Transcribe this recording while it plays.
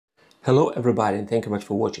Hello everybody and thank you much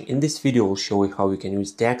for watching. In this video I'll show you how you can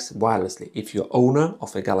use DeX wirelessly if you're owner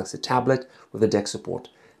of a Galaxy tablet with a DeX support.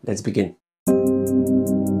 Let's begin.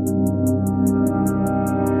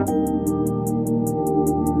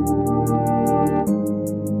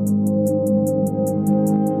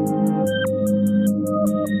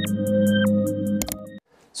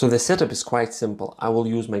 So the setup is quite simple. I will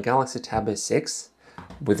use my Galaxy Tab S6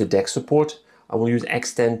 with the DeX support. I will use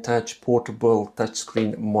X10 Touch portable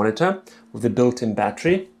touchscreen monitor with a built-in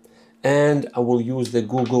battery, and I will use the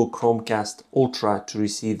Google Chromecast Ultra to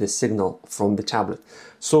receive the signal from the tablet.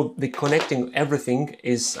 So the connecting everything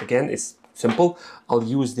is simple. I'll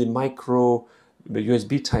use the micro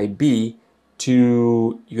USB Type B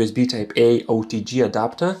to USB Type A OTG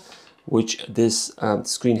adapter, which this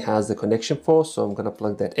screen has the connection for, so I'm going to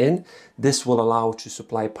plug that in. This will allow to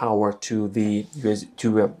supply power to the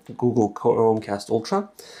Google Chromecast Ultra.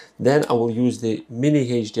 Then I will use the mini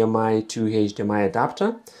HDMI to HDMI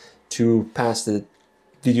adapter to pass the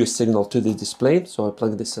video signal to the display. So I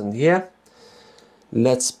plug this in here.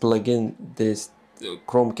 Let's plug in this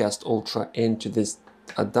Chromecast Ultra into this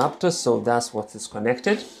adapter, so that's what is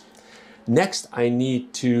connected. Next, I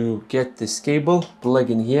need to get this cable, plug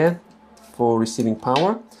in here for receiving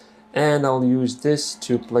power, and I'll use this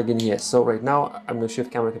to plug in here. So right now, I'm not sure if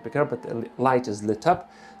camera can pick it up, but the light is lit up.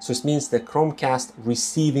 So it means the Chromecast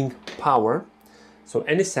receiving power. So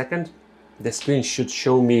any second, the screen should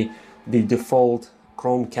show me the default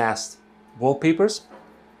Chromecast wallpapers.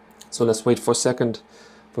 So let's wait for a second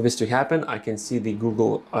for this to happen. I can see the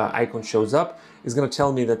Google icon shows up. It's going to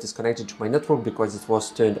tell me that it's connected to my network because it was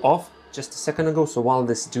turned off just a second ago. So while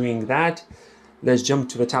this is doing that, let's jump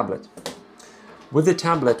to the tablet. With the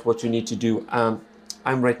tablet, what you need to do, I'm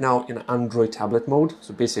right now in Android tablet mode.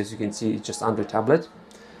 So basically, as you can see, it's just Android tablet.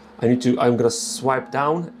 I'm gonna swipe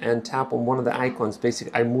down and tap on one of the icons.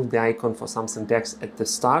 Basically, I moved the icon for Samsung DeX at the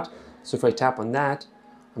start. So if I tap on that,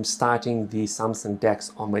 I'm starting the Samsung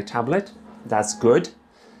DeX on my tablet. That's good.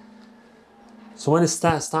 So when it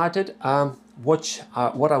started, what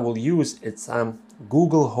I will use, it's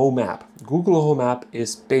Google Home app. Google Home app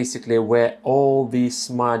is basically where all these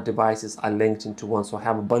smart devices are linked into one. So I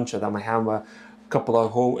have a bunch of them. I have a couple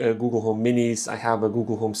of Google Home Minis. I have a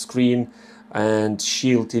Google Home screen and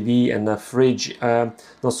Shield TV and a fridge.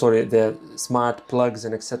 The smart plugs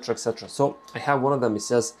and etc. etc. So I have one of them. It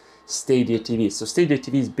says Stadia TV. So Stadia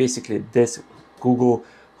TV is basically this Google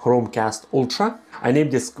Chromecast Ultra. I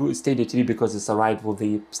named this Stadia TV because it's arrived with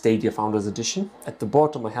the Stadia Founders Edition. At the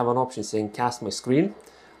bottom, I have an option saying cast my screen.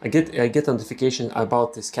 I get a notification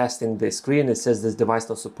about this casting the screen. It says this device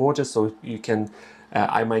not supported, so you can,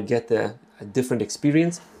 I might get a different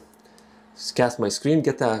experience. Just cast my screen,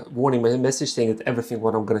 get a warning message saying that everything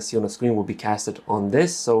what I'm gonna see on the screen will be casted on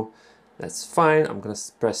this. So that's fine. I'm gonna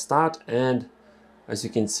press start, and as you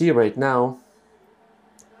can see right now,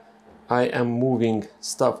 I am moving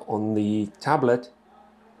stuff on the tablet,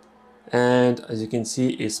 and as you can see,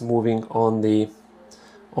 it's moving on the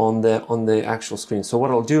actual screen. So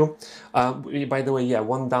what I'll do, by the way, yeah,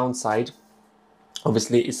 one downside,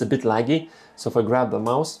 obviously, it's a bit laggy. So if I grab the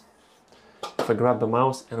mouse,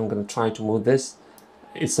 and I'm going to try to move this,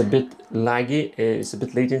 it's a bit laggy. It's a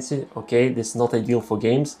bit latency. Okay, this is not ideal for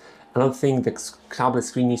games. Another thing, the tablet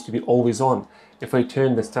screen needs to be always on. If I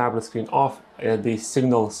turn the tablet screen off, the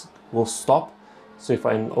signals will stop. So if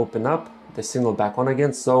I open up, the signal back on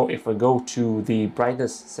again. So if I go to the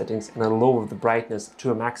brightness settings and I lower the brightness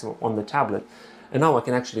to a maximum on the tablet, and now I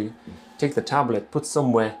can actually take the tablet, put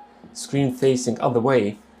somewhere screen facing other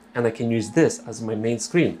way, and I can use this as my main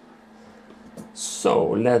screen. So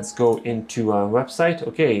let's go into our website.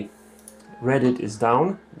 Okay, Reddit is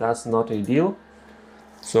down. That's not ideal.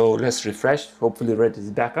 So let's refresh. Hopefully Reddit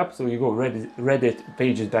is back up. So you go, Reddit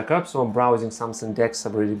page is back up. So I'm browsing Samsung DeX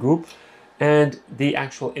subreddit group, and the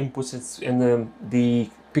actual inputs and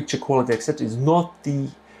the picture quality, etc., is not the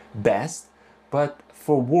best. But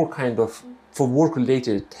for work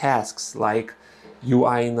related tasks, like you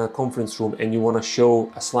are in a conference room and you want to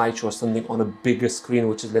show a slideshow or something on a bigger screen,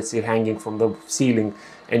 which is, let's say, hanging from the ceiling,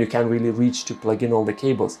 and you can't really reach to plug in all the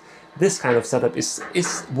cables. This kind of setup is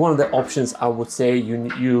one of the options I would say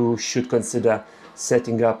you should consider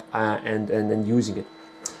setting up and using it.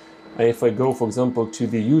 If I go, for example, to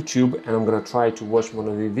the YouTube and I'm going to try to watch one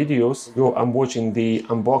of the videos, I'm watching the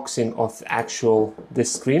unboxing of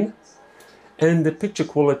this screen, and the picture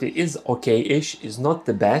quality is okay-ish, is not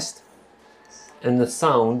the best, and the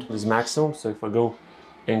sound is maximum. So if I go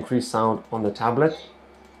increase sound on the tablet,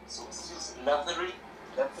 so this is another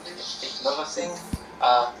thing.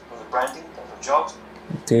 Branding for jobs.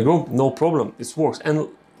 There you go, no problem, this works. And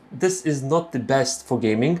this is not the best for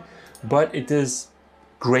gaming, but it is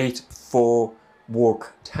great for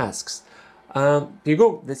work tasks. Here you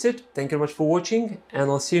go, that's it. Thank you very much for watching, and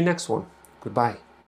I'll see you next one. Goodbye.